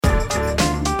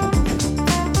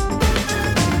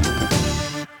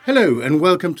Hello and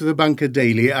welcome to the Bunker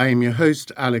Daily. I am your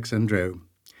host, Alex Andreou.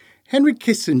 Henry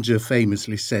Kissinger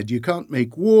famously said, "You can't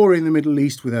make war in the Middle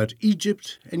East without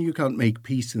Egypt, and you can't make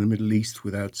peace in the Middle East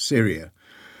without Syria."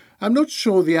 I'm not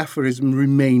sure the aphorism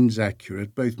remains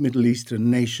accurate. Both Middle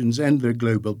Eastern nations and their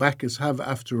global backers have,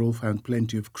 after all, found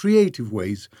plenty of creative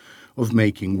ways of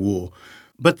making war.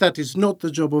 But that is not the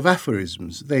job of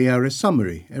aphorisms. They are a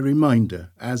summary, a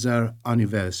reminder, as are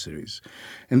anniversaries.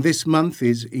 And this month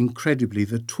is incredibly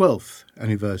the 12th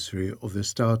anniversary of the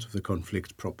start of the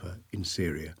conflict proper in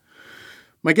Syria.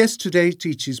 My guest today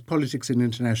teaches politics and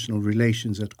international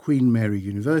relations at Queen Mary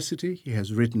University. He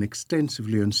has written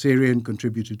extensively on Syria and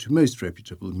contributed to most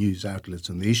reputable news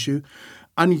outlets on the issue.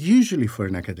 Unusually for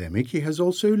an academic, he has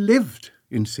also lived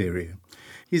in Syria.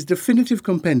 His definitive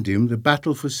compendium, The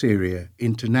Battle for Syria,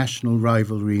 International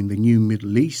Rivalry in the New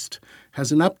Middle East,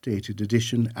 has an updated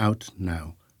edition out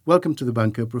now. Welcome to the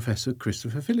Bunker, Professor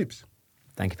Christopher Phillips.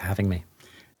 Thank you for having me.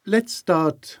 Let's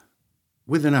start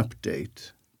with an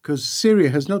update, because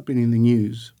Syria has not been in the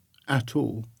news at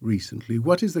all recently.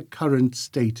 What is the current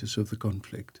status of the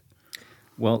conflict?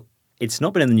 Well, it's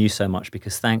not been in the news so much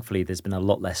because thankfully there's been a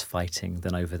lot less fighting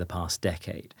than over the past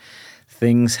decade.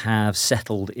 Things have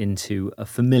settled into a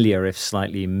familiar, if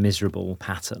slightly miserable,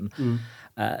 pattern.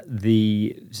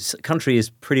 The country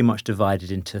is pretty much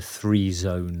divided into three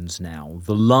zones now.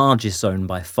 The largest zone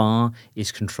by far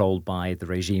is controlled by the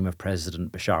regime of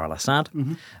President Bashar al-Assad,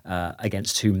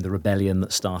 against whom the rebellion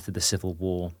that started the civil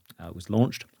war was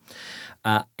launched.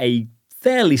 A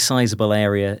fairly sizable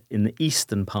area in the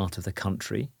eastern part of the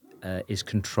country is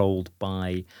controlled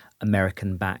by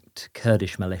American-backed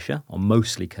Kurdish militia, or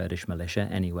mostly Kurdish militia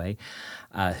anyway,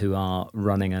 who are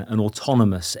running an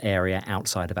autonomous area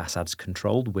outside of Assad's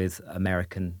control with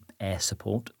American air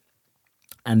support.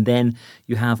 And then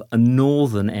you have a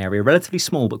northern area, relatively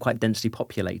small but quite densely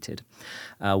populated,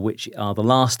 which are the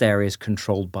last areas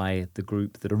controlled by the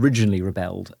group that originally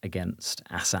rebelled against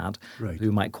Assad, who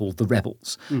you might call the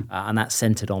rebels. And that's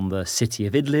centered on the city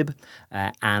of Idlib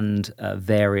and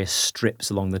various strips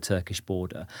along the Turkish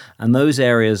border. And those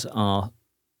areas are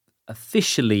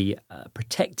officially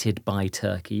protected by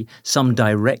Turkey, some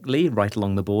directly right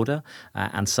along the border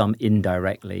and some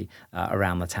indirectly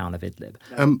around the town of Idlib.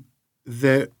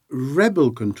 The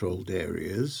rebel-controlled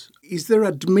areas, is their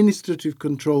administrative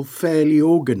control fairly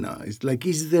organized? Like,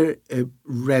 is there a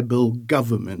rebel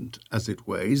government, as it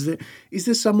were? Is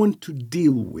there someone to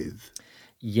deal with?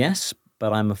 Yes,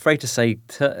 but I'm afraid to say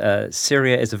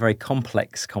Syria is a very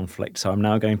complex conflict, so I'm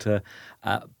now going to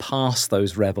pass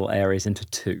those rebel areas into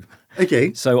two.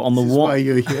 Okay, so on the this is why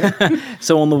you're here.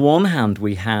 So on the one hand,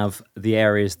 we have the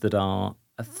areas that are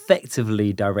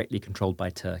effectively directly controlled by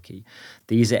Turkey.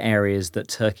 These are areas that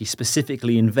Turkey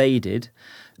specifically invaded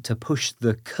to push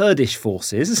the Kurdish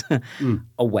forces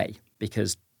away,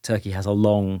 because Turkey has a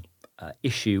long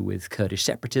issue with Kurdish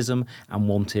separatism and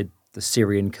wanted the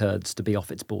Syrian Kurds to be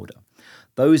off its border.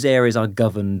 Those areas are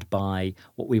governed by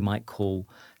what we might call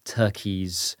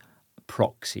Turkey's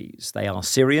proxies. They are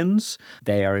Syrians.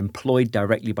 They are employed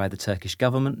directly by the Turkish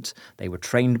government. They were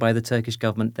trained by the Turkish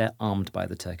government. They're armed by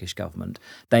the Turkish government.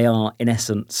 They are, in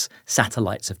essence,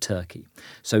 satellites of Turkey.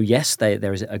 So yes,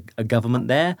 there is a government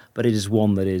there, but it is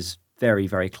one that is very,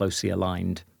 very closely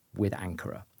aligned with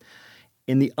Ankara.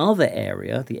 In the other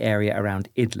area, the area around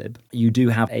Idlib, you do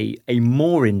have a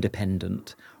more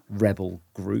independent rebel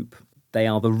group. They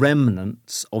are the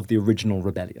remnants of the original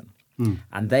rebellion.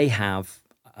 And they have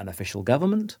an official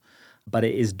government, but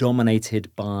it is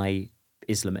dominated by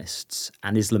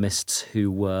Islamists who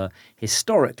were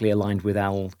historically aligned with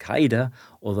al-Qaeda,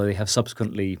 although they have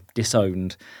subsequently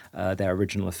disowned their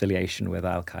original affiliation with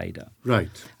al-Qaeda.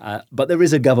 Right. But there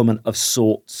is a government of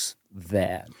sorts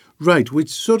there. Right, which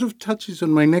sort of touches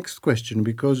on my next question,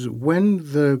 because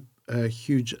when the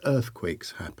huge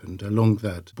earthquakes happened along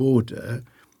that border,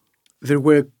 there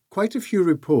were quite a few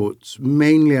reports,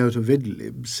 mainly out of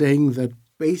Idlib, saying that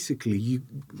basically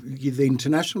the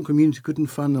international community couldn't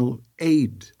funnel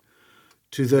aid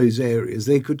to those areas.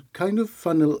 They could kind of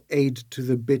funnel aid to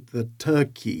the bit that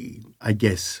Turkey, I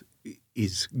guess,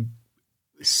 is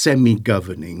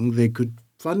semi-governing. They could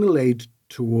funnel aid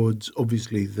towards,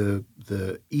 obviously, the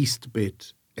east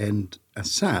bit and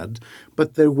Assad,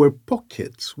 but there were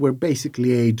pockets where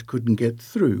basically aid couldn't get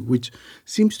through, which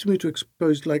seems to me to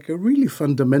expose like a really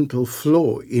fundamental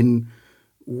flaw in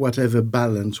whatever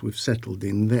balance we've settled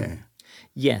in there.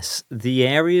 Yes, the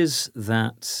areas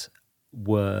that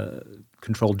were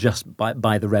controlled just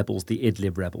by the rebels, the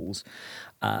Idlib rebels,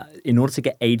 in order to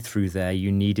get aid through there,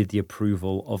 you needed the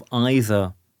approval of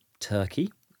either Turkey,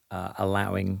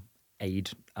 allowing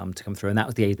aid to come through, and that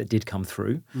was the aid that did come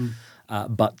through.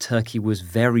 But Turkey was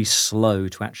very slow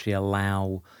to actually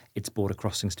allow its border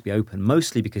crossings to be open,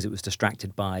 mostly because it was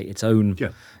distracted by its own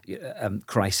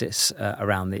crisis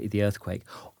around the earthquake.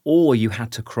 Or you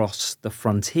had to cross the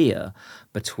frontier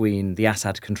between the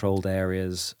Assad-controlled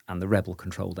areas and the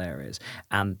rebel-controlled areas.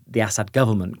 And the Assad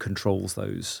government controls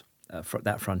those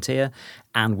that frontier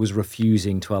and was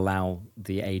refusing to allow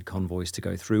the aid convoys to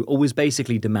go through, or was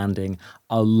basically demanding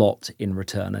a lot in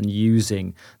return and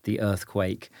using the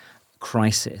earthquake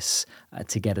crisis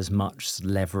to get as much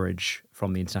leverage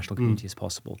from the international community as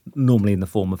possible, normally in the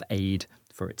form of aid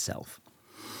for itself.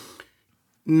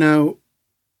 Now,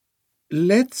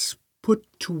 let's put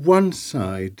to one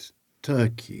side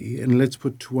Turkey and let's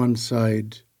put to one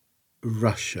side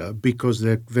Russia, because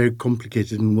they're very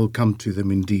complicated and we'll come to them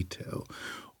in detail.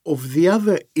 Of the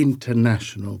other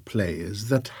international players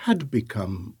that had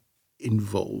become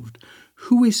involved,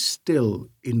 who is still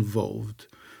involved?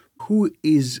 Who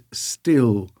is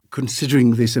still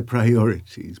considering this a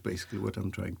priority is basically what I'm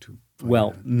trying to find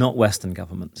out. Not Western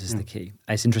governments is the key.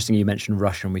 It's interesting you mentioned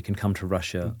Russia, and we can come to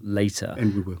Russia later.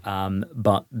 And we will.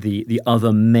 But the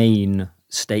other main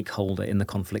stakeholder in the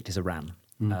conflict is Iran.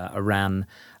 Iran,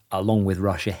 along with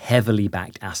Russia, heavily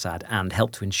backed Assad and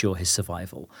helped to ensure his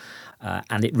survival.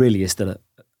 And it really is still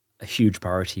a huge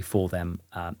priority for them.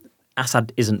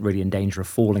 Assad isn't really in danger of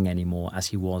falling anymore as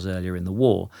he was earlier in the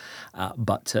war,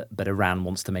 but Iran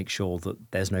wants to make sure that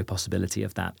there's no possibility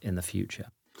of that in the future.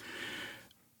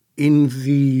 In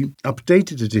the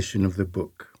updated edition of the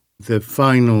book, the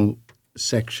final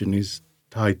section is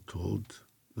titled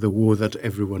 "The War That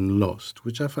Everyone Lost,"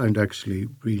 which I found actually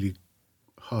really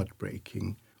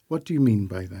heartbreaking. What do you mean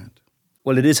by that?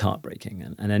 Well, it is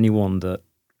heartbreaking, and anyone that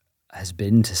has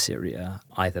been to Syria,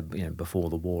 either before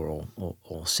the war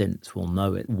or since, will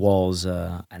know it was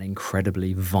an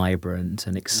incredibly vibrant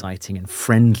and exciting and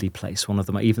friendly place. One of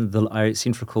them, I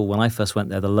seem to recall when I first went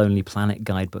there, the Lonely Planet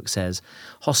guidebook says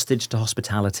hostage to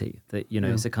hospitality. That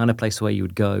it's the kind of place where you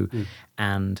would go,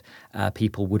 and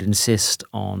people would insist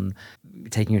on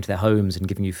taking you into their homes and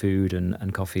giving you food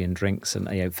and coffee and drinks,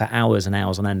 and for hours and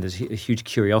hours on end. There's a huge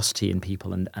curiosity in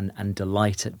people and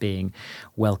delight at being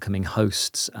welcoming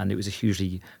hosts, and it was a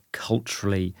hugely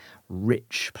culturally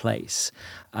rich place.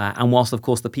 And whilst, of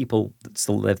course, the people that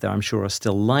still live there, I'm sure, are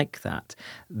still like that,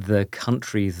 the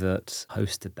country that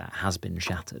hosted that has been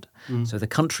shattered. So the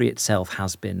country itself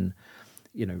has been,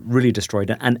 really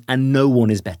destroyed, and no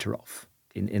one is better off.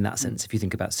 In that sense, if you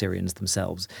think about Syrians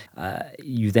themselves,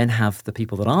 you then have the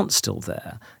people that aren't still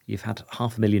there. You've had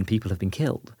 500,000 people have been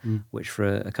killed, which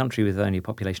for a country with only a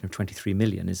population of 23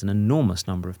 million is an enormous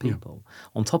number of people.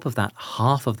 On top of that,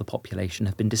 half of the population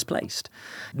have been displaced.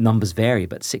 Numbers vary,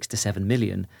 but 6 to 7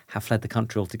 million have fled the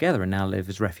country altogether and now live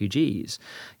as refugees.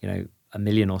 1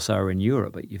 million or so are in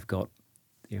Europe, but you've got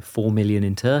 4 million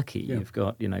in Turkey, you've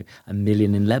got, 1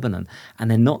 million in Lebanon, and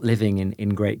they're not living in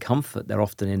great comfort. They're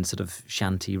often in sort of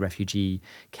shanty refugee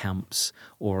camps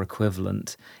or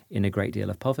equivalent in a great deal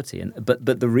of poverty. But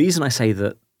the reason I say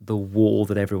that the war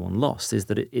that everyone lost is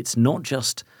that it's not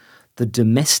just the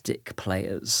domestic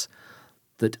players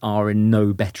that are in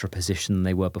no better a position than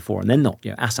they were before. And they're not.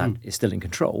 Assad is still in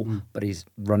control, but he's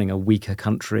running a weaker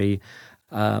country.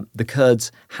 The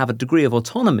Kurds have a degree of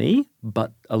autonomy,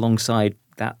 but alongside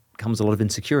that comes a lot of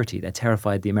insecurity. They're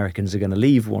terrified the Americans are going to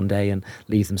leave one day and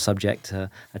leave them subject to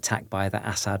attack by either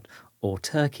Assad or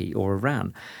Turkey or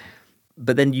Iran.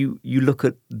 But then you look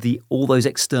at all those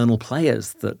external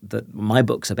players that my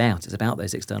book's about. It's about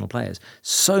those external players.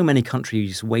 So many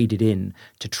countries waded in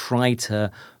to try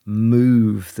to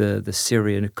move the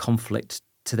Syrian conflict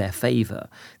to their favor.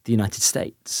 The United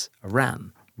States,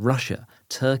 Iran, Russia,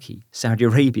 Turkey, Saudi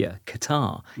Arabia,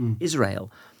 Qatar,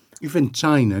 Israel. Even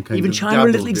China kind Even of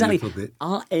China, dabbled exactly. a little bit.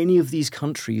 Are any of these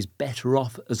countries better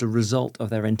off as a result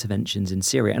of their interventions in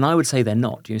Syria? And I would say they're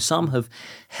not. Some have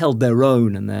held their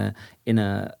own, and they're in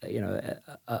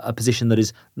a position that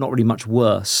is not really much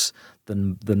worse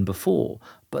than before.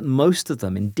 But most of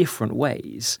them, in different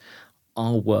ways,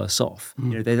 are worse off.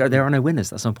 There are no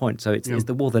winners at some point. So it's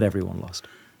the war that everyone lost.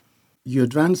 You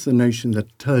advance the notion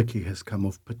that Turkey has come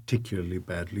off particularly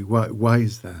badly. Why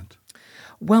is that?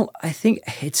 Well, I think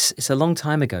it's a long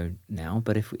time ago now,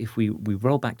 but if we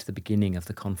roll back to the beginning of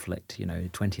the conflict,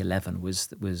 2011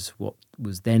 was what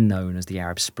was then known as the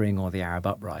Arab Spring or the Arab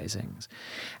uprisings.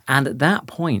 And at that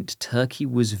point, Turkey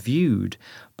was viewed,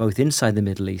 both inside the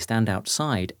Middle East and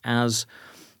outside, as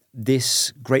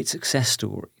this great success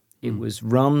story. It was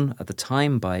run at the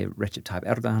time by Recep Tayyip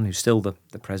Erdogan, who's still the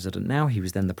president now. He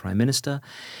was then the prime minister.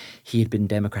 He had been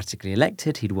democratically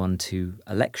elected. He'd won 2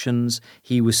 elections.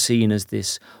 He was seen as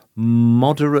this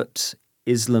moderate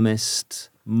Islamist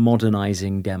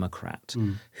modernizing democrat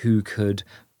who could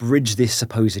bridge this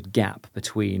supposed gap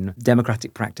between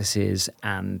democratic practices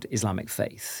and Islamic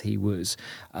faith. He was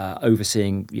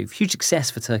overseeing huge success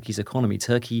for Turkey's economy.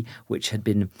 Turkey, which had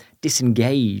been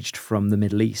disengaged from the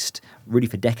Middle East really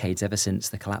for decades, ever since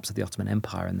the collapse of the Ottoman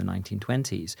Empire in the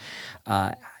 1920s,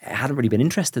 hadn't really been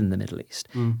interested in the Middle East.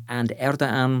 And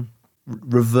Erdogan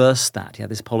reversed that. He had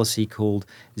this policy called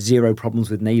zero problems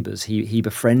with neighbors. He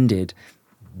befriended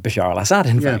Bashar al-Assad,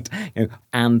 in fact,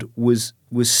 and was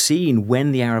seen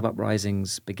when the Arab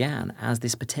uprisings began as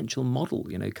this potential model.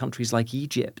 Countries like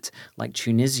Egypt, like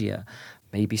Tunisia,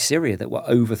 maybe Syria, that were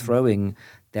overthrowing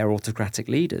their autocratic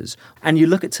leaders. And you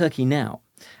look at Turkey now,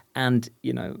 and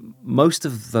most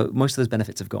of those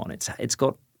benefits have gone. It's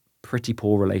got pretty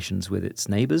poor relations with its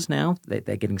neighbors now. They're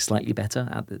getting slightly better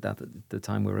at the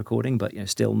time we're recording, but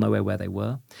still nowhere where they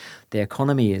were. The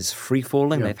economy is free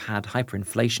falling. They've had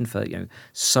hyperinflation for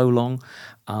so long.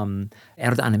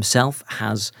 Erdogan himself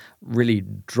has really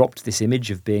dropped this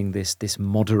image of being this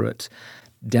moderate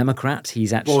Democrat.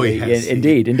 He's actually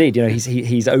indeed.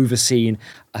 He's overseen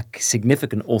a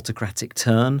significant autocratic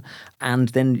turn, and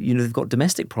then they've got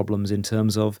domestic problems in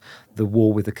terms of the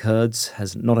war with the Kurds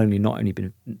has not only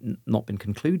been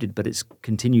concluded, but it's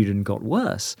continued and got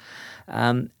worse.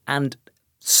 And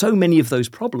so many of those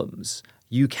problems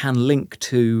you can link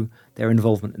to their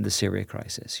involvement in the Syria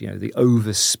crisis. The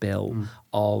overspill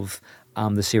of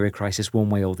the Syria crisis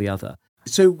one way or the other.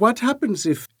 So what happens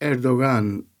if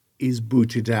Erdogan is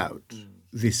booted out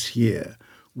this year?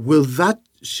 Will that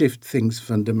shift things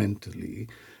fundamentally?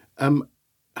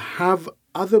 Have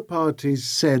other parties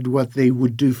said what they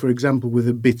would do, for example, with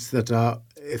the bits that are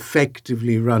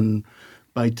effectively run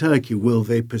by Turkey? Will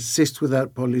they persist with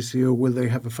that policy, or will they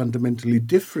have a fundamentally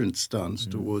different stance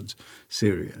towards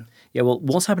Syria? Yeah, well,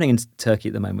 what's happening in Turkey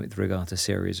at the moment with regard to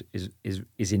Syria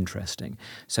is interesting.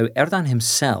 So Erdogan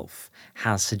himself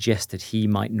has suggested he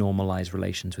might normalize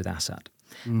relations with Assad.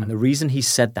 And the reason he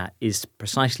said that is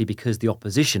precisely because the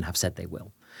opposition have said they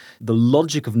will. The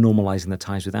logic of normalizing the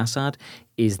ties with Assad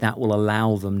is that will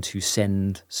allow them to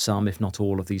send some, if not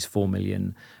all, of these 4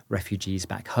 million refugees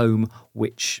back home,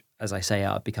 which, as I say,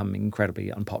 are becoming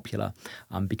incredibly unpopular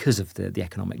because of the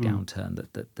economic downturn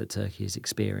that Turkey is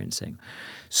experiencing.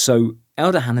 So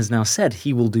Erdogan has now said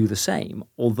he will do the same,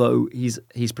 although he's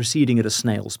proceeding at a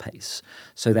snail's pace.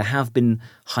 So there have been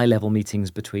high-level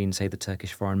meetings between, say, the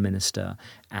Turkish foreign minister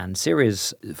and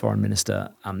Syria's foreign minister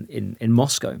in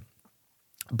Moscow.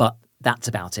 But that's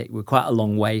about it. We're quite a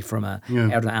long way from a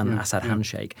Erdogan-Assad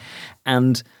handshake.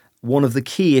 And one of the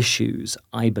key issues,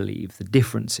 I believe, the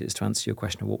differences, to answer your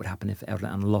question of what would happen if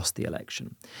Erdogan lost the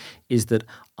election, is that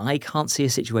I can't see a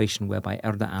situation whereby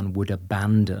Erdogan would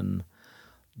abandon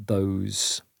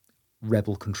those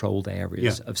rebel-controlled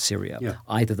areas of Syria.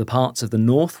 Either the parts of the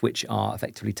north, which are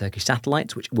effectively Turkish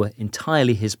satellites, which were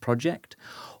entirely his project,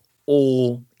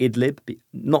 or Idlib.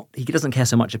 He doesn't care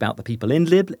so much about the people in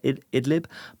Idlib,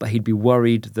 but he'd be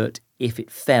worried that if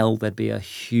it fell, there'd be a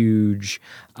huge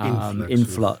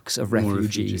influx of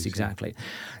refugees. Exactly.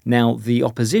 Now, the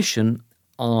opposition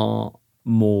are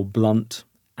more blunt,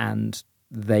 and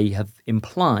they have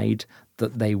implied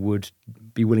that they would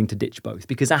be willing to ditch both,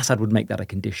 because Assad would make that a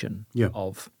condition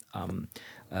of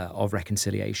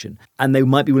reconciliation. And they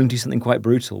might be willing to do something quite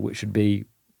brutal, which would be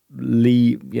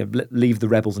leave the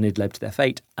rebels in Idlib to their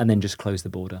fate, and then just close the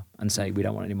border and say we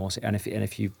don't want any more. And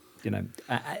if you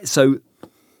so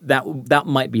that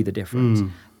might be the difference.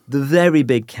 The very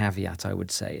big caveat, I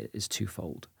would say, is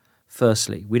twofold.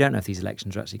 Firstly, we don't know if these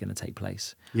elections are actually going to take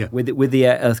place. With the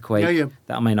earthquake,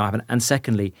 that may not happen. And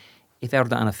secondly, if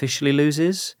Erdogan officially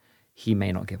loses, he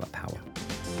may not give up power.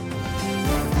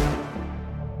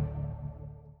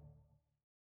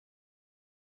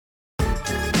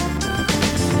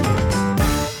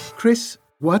 Chris,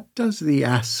 what does the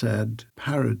Assad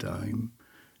paradigm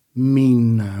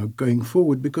mean now going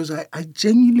forward? Because I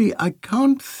genuinely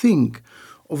can't think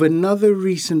of another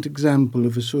recent example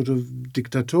of a sort of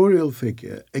dictatorial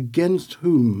figure against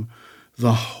whom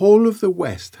the whole of the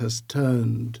West has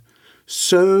turned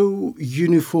so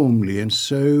uniformly and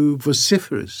so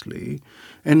vociferously,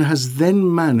 and has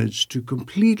then managed to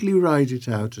completely ride it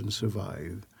out and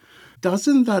survive.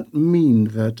 Doesn't that mean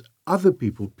that other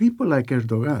people like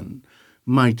Erdogan,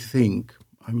 might think,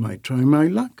 I might try my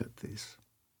luck at this?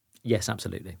 Yes,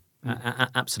 absolutely.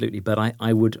 Absolutely. But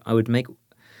I would make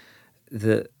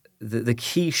the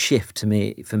key shift for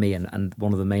me, and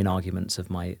one of the main arguments of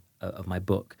my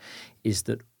book is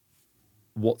that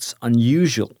what's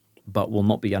unusual, but will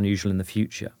not be unusual in the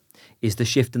future, is the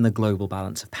shift in the global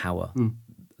balance of power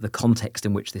the context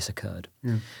in which this occurred.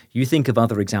 Yeah. You think of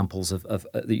other examples of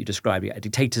that you described,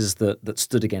 dictators that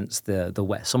stood against the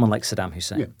West, someone like Saddam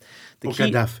Hussein.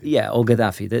 Gaddafi. Or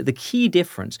Gaddafi. The key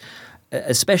difference,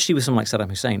 especially with someone like Saddam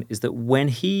Hussein, is that when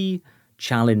he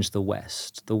challenged the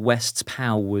West's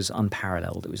power was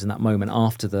unparalleled. It was in that moment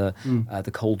after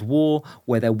the Cold War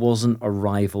where there wasn't a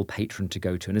rival patron to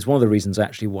go to. And it's one of the reasons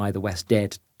actually why the West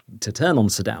dared to turn on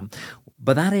Saddam.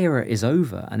 But that era is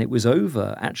over, and it was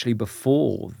over actually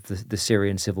before the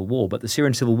Syrian civil war. But the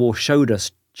Syrian civil war showed us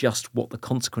just what the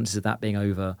consequences of that being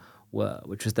over were,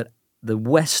 which was that the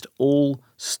West all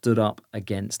stood up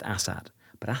against Assad.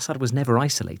 But Assad was never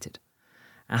isolated.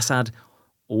 Assad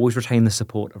always retained the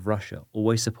support of Russia,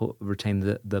 always retained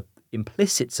the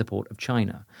implicit support of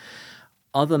China.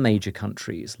 Other major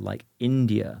countries like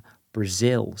India,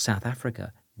 Brazil, South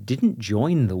Africa didn't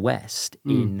join the West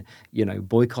in,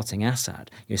 boycotting Assad.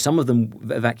 Some of them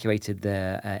evacuated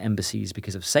their embassies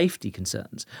because of safety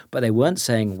concerns, but they weren't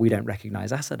saying we don't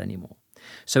recognize Assad anymore.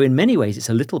 So in many ways, it's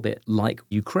a little bit like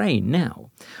Ukraine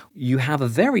now. You have a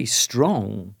very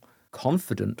strong,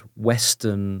 confident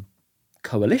Western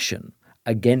coalition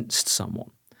against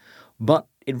someone. But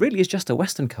it really is just a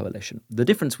Western coalition. The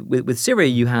difference with Syria,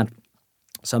 you had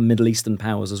some Middle Eastern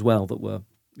powers as well that were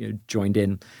joined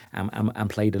in and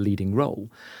played a leading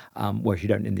role, whereas you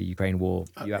don't in the Ukraine war.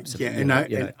 You absolutely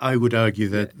and I would argue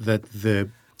that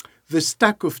the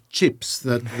stack of chips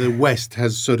that the West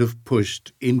has sort of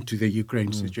pushed into the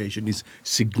Ukraine situation is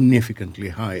significantly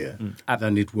higher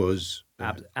than it was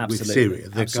with Syria.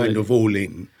 They're kind of all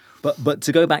in. But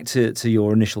to go back to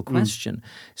your initial question,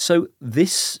 so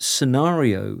this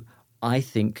scenario, I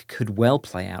think, could well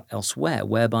play out elsewhere,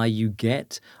 whereby you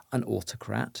get an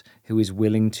autocrat who is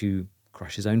willing to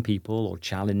crush his own people or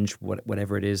challenge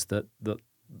whatever it is that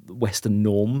Western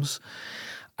norms,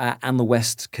 and the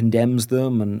West condemns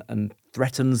them and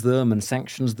threatens them and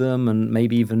sanctions them and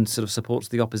maybe even sort of supports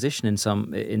the opposition in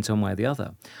some way or the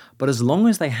other. But as long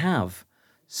as they have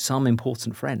some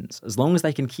important friends, as long as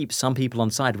they can keep some people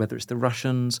on side, whether it's the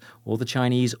Russians or the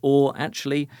Chinese or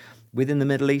actually within the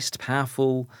Middle East,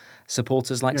 powerful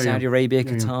supporters like Saudi Arabia,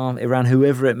 Qatar, Iran,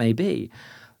 whoever it may be,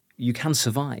 you can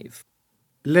survive.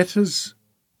 Let us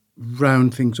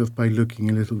round things off by looking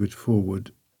a little bit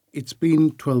forward. It's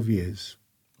been 12 years.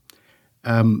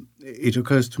 It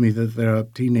occurs to me that there are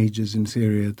teenagers in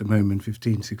Syria at the moment,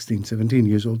 15, 16, 17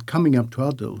 years old, coming up to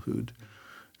adulthood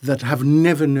that have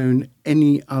never known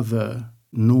any other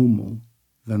normal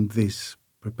than this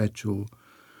perpetual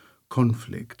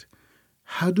conflict.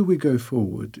 How do we go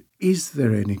forward? Is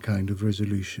there any kind of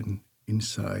resolution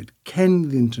inside? Can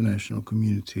the international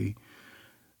community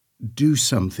do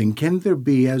something? Can there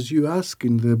be, as you ask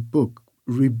in the book,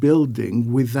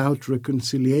 rebuilding without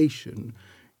reconciliation?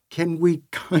 Can we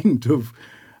kind of,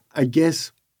 I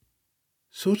guess,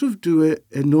 sort of do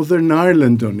a Northern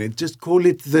Ireland on it, just call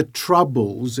it the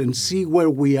Troubles and see where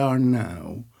we are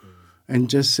now and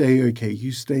just say, okay,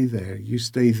 you stay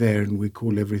there, and we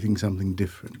call everything something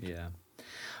different. Yeah.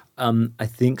 I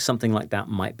think something like that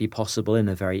might be possible in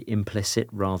a very implicit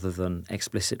rather than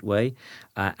explicit way.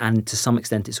 And to some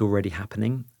extent, it's already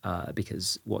happening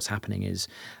because what's happening is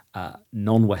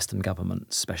non-Western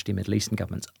governments, especially Middle Eastern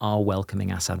governments, are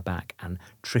welcoming Assad back and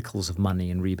trickles of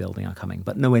money and rebuilding are coming,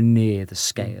 but nowhere near the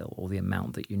scale or the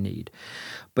amount that you need.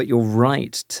 But you're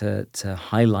right to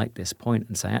highlight this point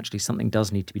and say, actually, something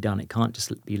does need to be done. It can't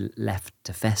just be left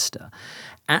to fester.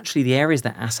 Actually, the areas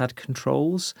that Assad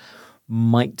controls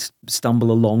might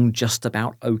stumble along just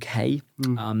about okay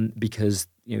because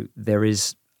there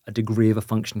is a degree of a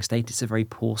functioning state. It's a very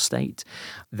poor state.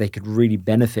 They could really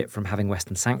benefit from having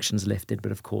Western sanctions lifted,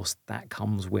 but of course that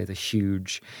comes with a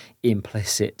huge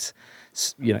implicit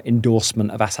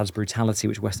endorsement of Assad's brutality,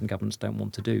 which Western governments don't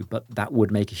want to do. But that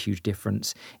would make a huge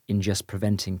difference in just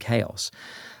preventing chaos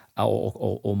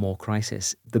or more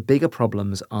crisis. The bigger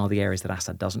problems are the areas that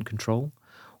Assad doesn't control,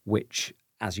 which,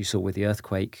 as you saw with the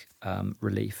earthquake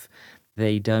relief,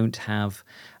 they don't have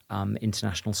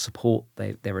international support.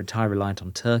 They're entirely reliant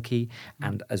on Turkey.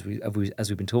 And as we've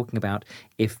been talking about,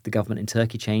 if the government in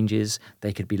Turkey changes,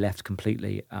 they could be left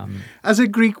completely. As a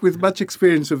Greek with much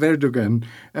experience of Erdogan,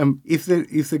 if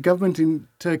the government in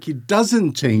Turkey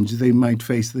doesn't change, they might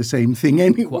face the same thing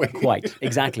anyway. Quite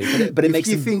exactly. But it makes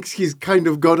he thinks he's kind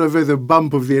of got over the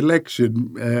bump of the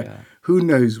election. who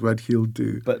knows what he'll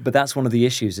do. But that's one of the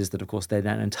issues, is that, of course, they're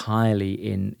now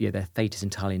entirely their fate is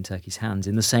entirely in Turkey's hands,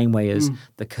 in the same way as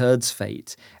the Kurds'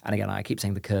 fate. And again, I keep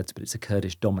saying the Kurds, but it's a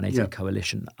Kurdish-dominated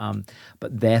coalition.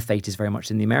 But their fate is very much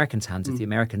in the Americans' hands. If the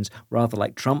Americans, rather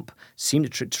like Trump,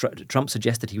 Trump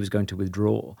suggested he was going to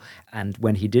withdraw. And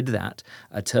when he did that,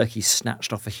 Turkey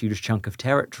snatched off a huge chunk of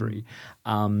territory.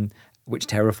 Which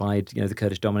terrified, the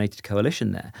Kurdish-dominated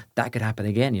coalition there. That could happen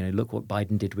again. Look what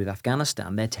Biden did with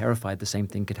Afghanistan. They're terrified the same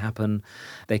thing could happen.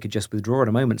 They could just withdraw at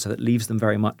a moment. So that leaves them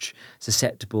very much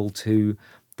susceptible to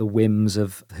the whims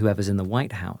of whoever's in the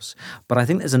White House. But I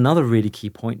think there's another really key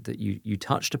point that you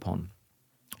touched upon.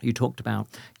 You talked about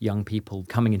young people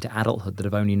coming into adulthood that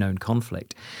have only known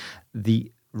conflict.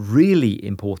 The really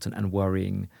important and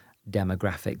worrying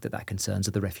demographic that concerns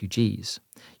are the refugees.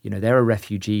 There are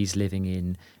refugees living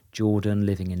in Jordan,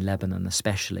 living in Lebanon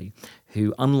especially,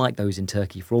 who, unlike those in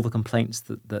Turkey, for all the complaints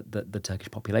that the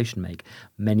Turkish population make,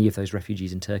 many of those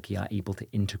refugees in Turkey are able to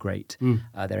integrate.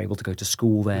 They're able to go to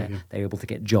school there. They're able to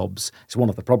get jobs. It's one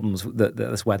of the problems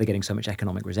that's why they're getting so much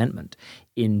economic resentment.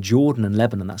 In Jordan and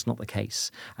Lebanon, that's not the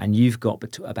case. And you've got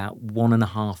about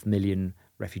 1.5 million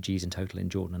refugees in total in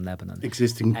Jordan and Lebanon.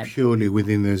 Existing purely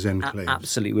within those enclaves.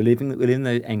 Absolutely. We're living within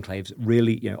those enclaves,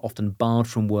 really, often barred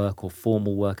from work or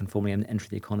formal work and formally entering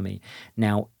the economy.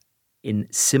 Now, in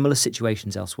similar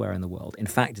situations elsewhere in the world, in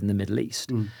fact, in the Middle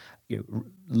East,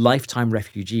 lifetime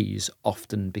refugees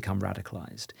often become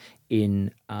radicalized.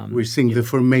 We're seeing the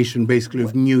formation, basically,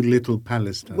 of new little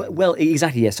Palestine. Well,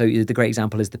 exactly, yeah. So the great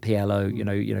example is the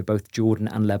PLO. Both Jordan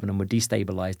and Lebanon were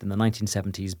destabilized in the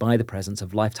 1970s by the presence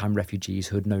of lifetime refugees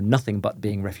who had known nothing but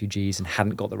being refugees and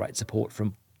hadn't got the right support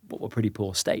from what were pretty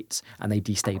poor states, and they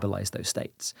destabilized those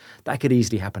states. That could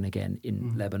easily happen again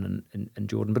in Lebanon and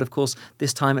Jordan. But of course,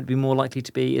 this time it'd be more likely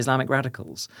to be Islamic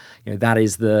radicals. That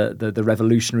is the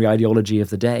revolutionary ideology of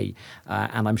the day.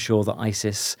 And I'm sure that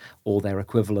ISIS or their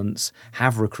equivalents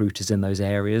have recruiters in those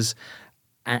areas.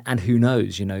 And who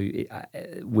knows,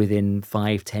 within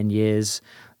 5-10 years,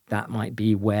 that might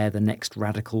be where the next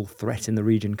radical threat in the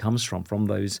region comes from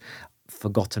those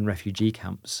forgotten refugee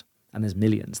camps. And there's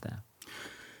millions there.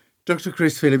 Dr.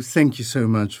 Chris Phillips, thank you so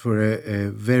much for a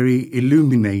very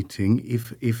illuminating,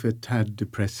 if a tad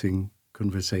depressing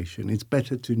conversation. It's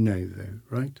better to know, though,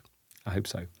 right? I hope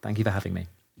so. Thank you for having me.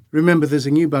 Remember, there's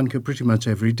a new bunker pretty much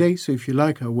every day, so if you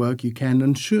like our work, you can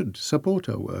and should support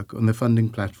our work on the funding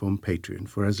platform Patreon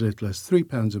for as little as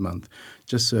 £3 a month.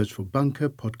 Just search for Bunker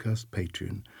Podcast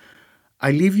Patreon. I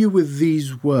leave you with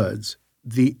these words.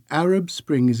 The Arab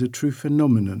Spring is a true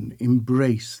phenomenon.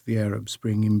 Embrace the Arab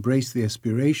Spring. Embrace the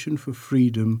aspiration for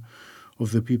freedom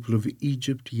of the people of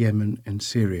Egypt, Yemen and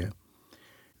Syria.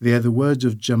 They are the words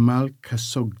of Jamal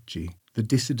Khashoggi, the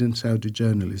dissident Saudi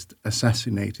journalist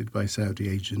assassinated by Saudi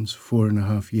agents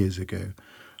 4.5 years ago.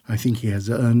 I think he has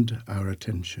earned our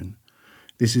attention.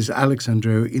 This is Alex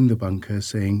Andreou in the bunker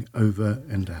saying over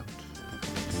and out.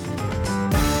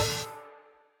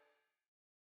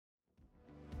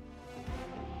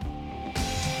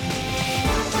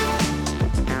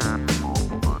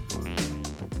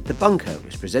 The Bunker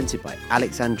was presented by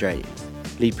Alex Andreou.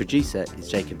 Lead producer is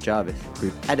Jacob Jarvis.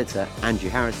 Group editor Andrew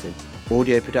Harrison.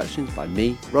 Audio productions by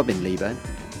me, Robin Leeburn.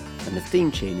 And the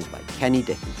theme tune is by Kenny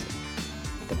Dickinson.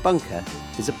 The Bunker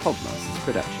is a Podmasters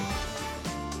production.